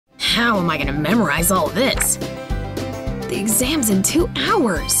How am I gonna memorize all this? The exam's in 2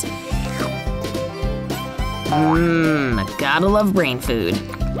 hours. Gotta love brain food.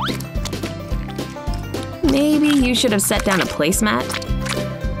 Maybe you should have set down a placemat?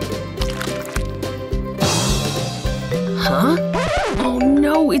 Huh? Oh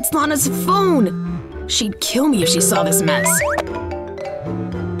no, it's Lana's phone! She'd kill me if she saw this mess.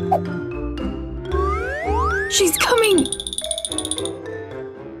 She's coming!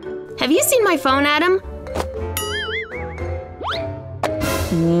 Have you seen my phone, Adam?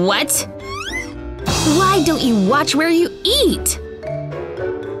 What? Why don't you watch where you eat?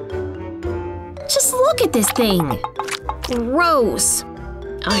 Just look at this thing. Gross.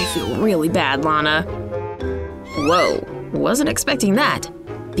 I feel really bad, Lana. Whoa, wasn't expecting that.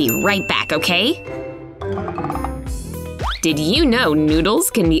 Be right back, okay? Did you know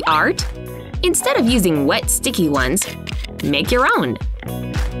noodles can be art? Instead of using wet, sticky ones, make your own.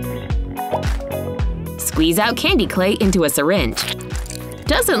 Squeeze out candy clay into a syringe.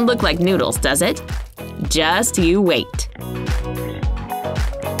 Doesn't look like noodles, does it? Just you wait.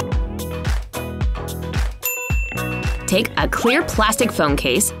 Take a clear plastic phone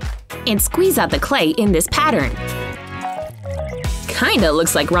case and squeeze out the clay in this pattern. Kinda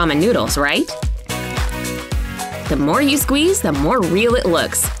looks like ramen noodles, right? The more you squeeze, the more real it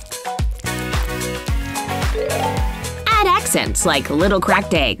looks. Add accents like little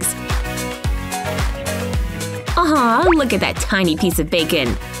cracked eggs. Aw, look at that tiny piece of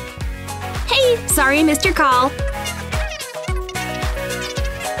bacon. Hey, sorry, missed your call.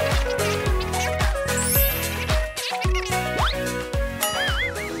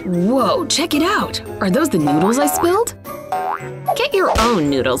 Whoa, check it out! Are those the noodles I spilled? Get your own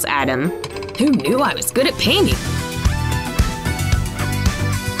noodles, Adam. Who knew I was good at painting?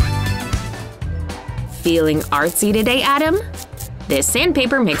 Feeling artsy today, Adam? This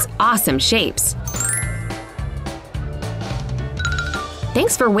sandpaper makes awesome shapes.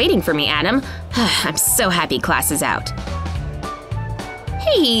 Thanks for waiting for me, Adam. I'm so happy class is out.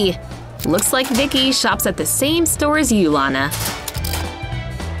 Hey! Looks like Vicky shops at the same store as you, Lana.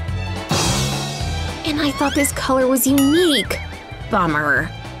 And I thought this color was unique. Bummer.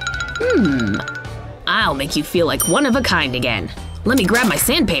 I'll make you feel like one of a kind again. Let me grab my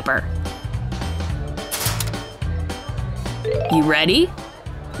sandpaper. You ready?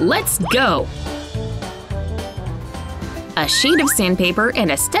 Let's go! A sheet of sandpaper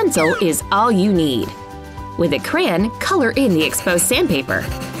and a stencil is all you need. With a crayon, color in the exposed sandpaper.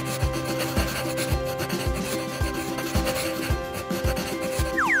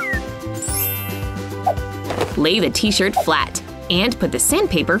 Lay the t-shirt flat and put the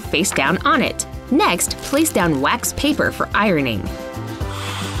sandpaper face down on it. Next, place down wax paper for ironing.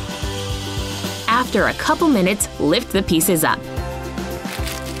 After a couple minutes, lift the pieces up.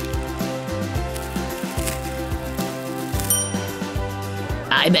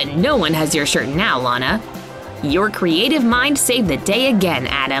 I bet no one has your shirt now, Lana. Your creative mind saved the day again,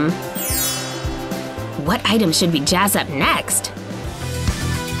 Adam. What item should we jazz up next?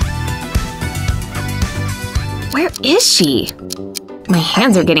 Where is she? My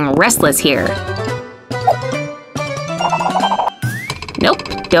hands are getting restless here. Nope,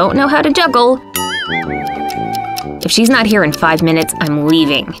 don't know how to juggle. If she's not here in 5 minutes, I'm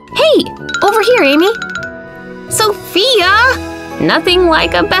leaving. Hey! Over here, Amy! Sophia! Nothing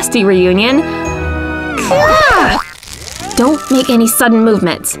like a bestie reunion. Don't make any sudden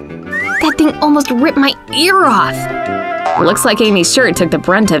movements. That thing almost ripped my ear off. Looks like Amy's shirt took the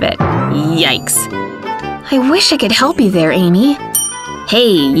brunt of it. Yikes. I wish I could help you there, Amy. Hey,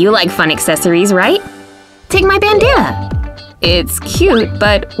 you like fun accessories, right? Take my bandana. It's cute,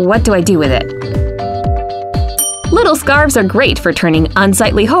 but what do I do with it? Little scarves are great for turning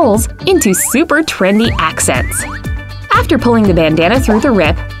unsightly holes into super trendy accents. After pulling the bandana through the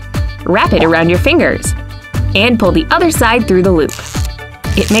rip, wrap it around your fingers and pull the other side through the loop.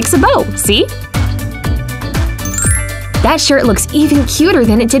 It makes a bow, see? That shirt looks even cuter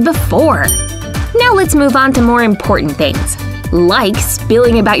than it did before. Now let's move on to more important things, like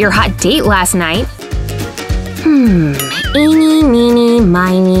spilling about your hot date last night. Eeny, meeny,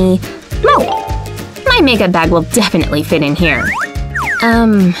 miny, mo. My makeup bag will definitely fit in here.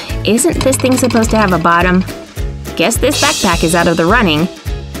 Isn't this thing supposed to have a bottom? Guess this backpack is out of the running,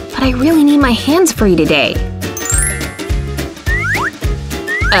 but I really need my hands free today.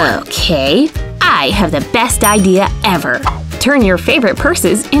 Okay, I have the best idea ever. Turn your favorite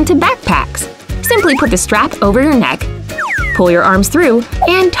purses into backpacks. Simply put the strap over your neck, pull your arms through,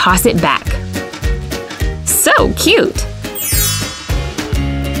 and toss it back. So cute!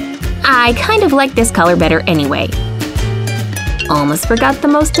 I kind of like this color better anyway. Almost forgot the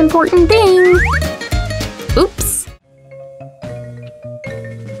most important thing. Oops.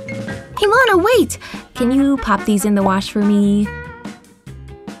 Hey Lana, wait! Can you pop these in the wash for me?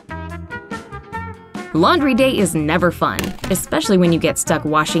 Laundry day is never fun, especially when you get stuck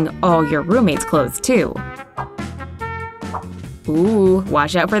washing all your roommates' clothes too. Ooh,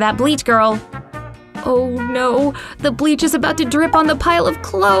 watch out for that bleach, girl. Oh no, the bleach is about to drip on the pile of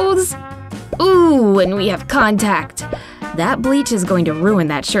clothes. Ooh, and we have contact. That bleach is going to ruin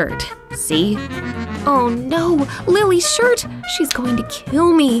that shirt. See? Oh no, Lily's shirt! She's going to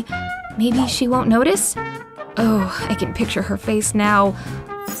kill me. Maybe she won't notice? Oh, I can picture her face now.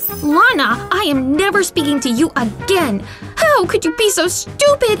 Lana, I am never speaking to you again! How could you be so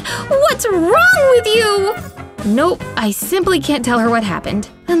stupid? What's wrong with you? Nope, I simply can't tell her what happened.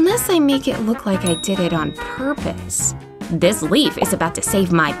 Unless I make it look like I did it on purpose. This leaf is about to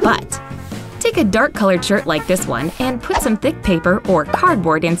save my butt. Take a dark-colored shirt like this one and put some thick paper or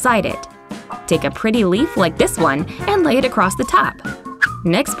cardboard inside it. Take a pretty leaf like this one and lay it across the top.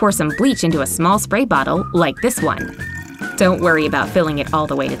 Next, pour some bleach into a small spray bottle like this one. Don't worry about filling it all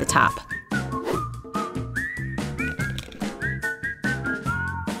the way to the top.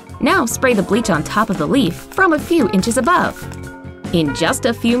 Now spray the bleach on top of the leaf from a few inches above. In just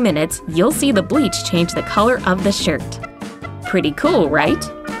a few minutes, you'll see the bleach change the color of the shirt. Pretty cool, right?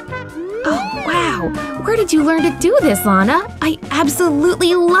 Oh wow! Where did you learn to do this, Lana? I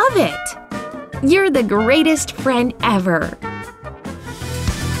absolutely love it! You're the greatest friend ever!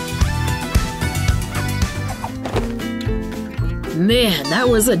 Man, that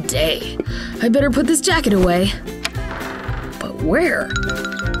was a day. I better put this jacket away. But where?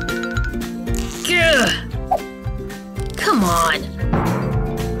 Gah! Come on.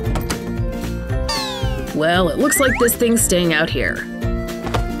 Well, it looks like this thing's staying out here.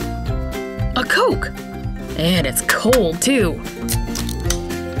 A Coke! And it's cold, too.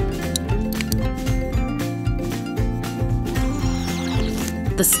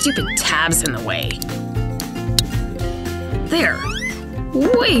 The stupid tab's in the way. There.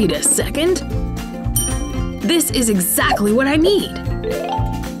 Wait a second. This is exactly what I need.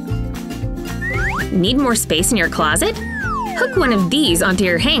 Need more space in your closet? Hook one of these onto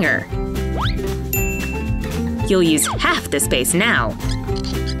your hanger. You'll use half the space now.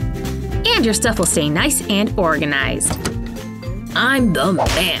 And your stuff will stay nice and organized. I'm the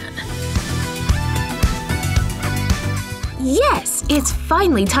man. Yes, it's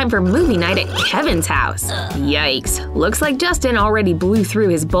finally time for movie night at Kevin's house. Yikes, looks like Justin already blew through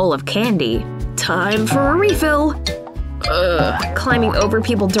his bowl of candy. Time for a refill. Ugh, climbing over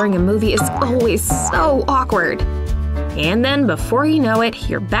people during a movie is always so awkward. And then before you know it,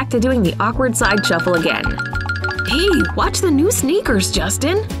 you're back to doing the awkward side shuffle again. Hey, watch the new sneakers,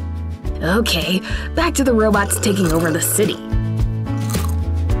 Justin. Okay, back to the robots taking over the city.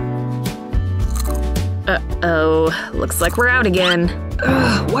 Uh-oh, looks like we're out again.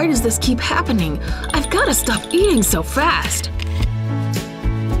 Ugh, why does this keep happening? I've gotta stop eating so fast.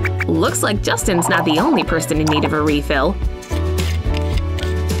 Looks like Justin's not the only person in need of a refill.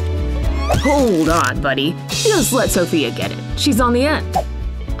 Hold on, buddy. Just let Sophia get it. She's on the end.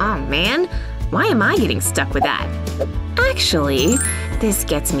 Oh man, why am I getting stuck with that? Actually, this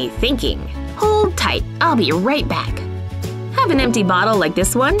gets me thinking. Hold tight, I'll be right back. Have an empty bottle like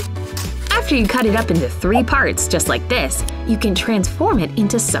this one? After you cut it up into 3 parts, just like this, you can transform it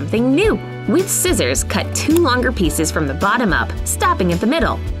into something new. With scissors, cut 2 longer pieces from the bottom up, stopping at the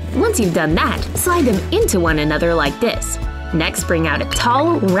middle. Once you've done that, slide them into one another like this. Next, bring out a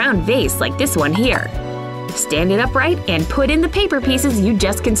tall, round vase like this one here. Stand it upright and put in the paper pieces you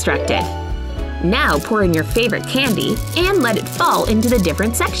just constructed. Now pour in your favorite candy and let it fall into the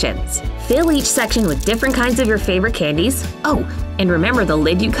different sections. Fill each section with different kinds of your favorite candies. Oh, and remember the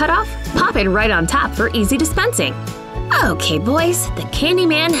lid you cut off? Pop it right on top for easy dispensing. Okay, boys, the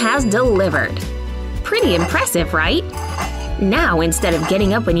Candyman has delivered. Pretty impressive, right? Now, instead of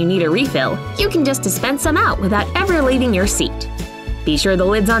getting up when you need a refill, you can just dispense some out without ever leaving your seat. Be sure the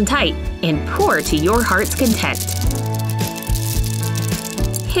lid's on tight and pour to your heart's content.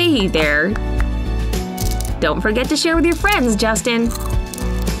 Hey there. Don't forget to share with your friends, Justin.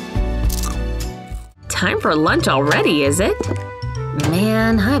 Time for lunch already, is it?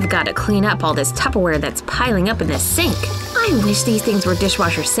 Man, I've got to clean up all this Tupperware that's piling up in the sink. I wish these things were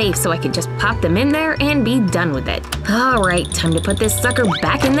dishwasher safe so I could just pop them in there and be done with it. Alright, time to put this sucker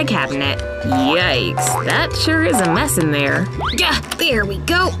back in the cabinet. Yikes, that sure is a mess in there. Yeah, there we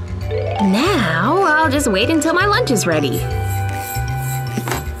go. Now, I'll just wait until my lunch is ready.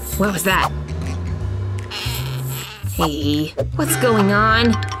 What was that? Hey, what's going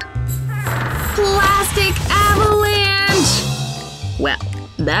on? Plastic avalanche! Well,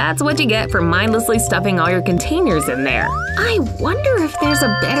 that's what you get for mindlessly stuffing all your containers in there. I wonder if there's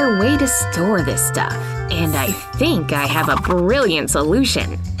a better way to store this stuff. And I think I have a brilliant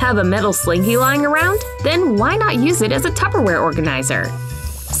solution. Have a metal slinky lying around? Then why not use it as a Tupperware organizer?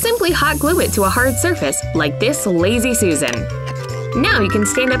 Simply hot glue it to a hard surface, like this Lazy Susan. Now you can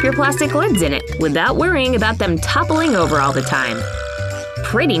stand up your plastic lids in it without worrying about them toppling over all the time.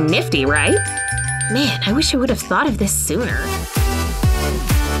 Pretty nifty, right? Man, I wish I would have thought of this sooner.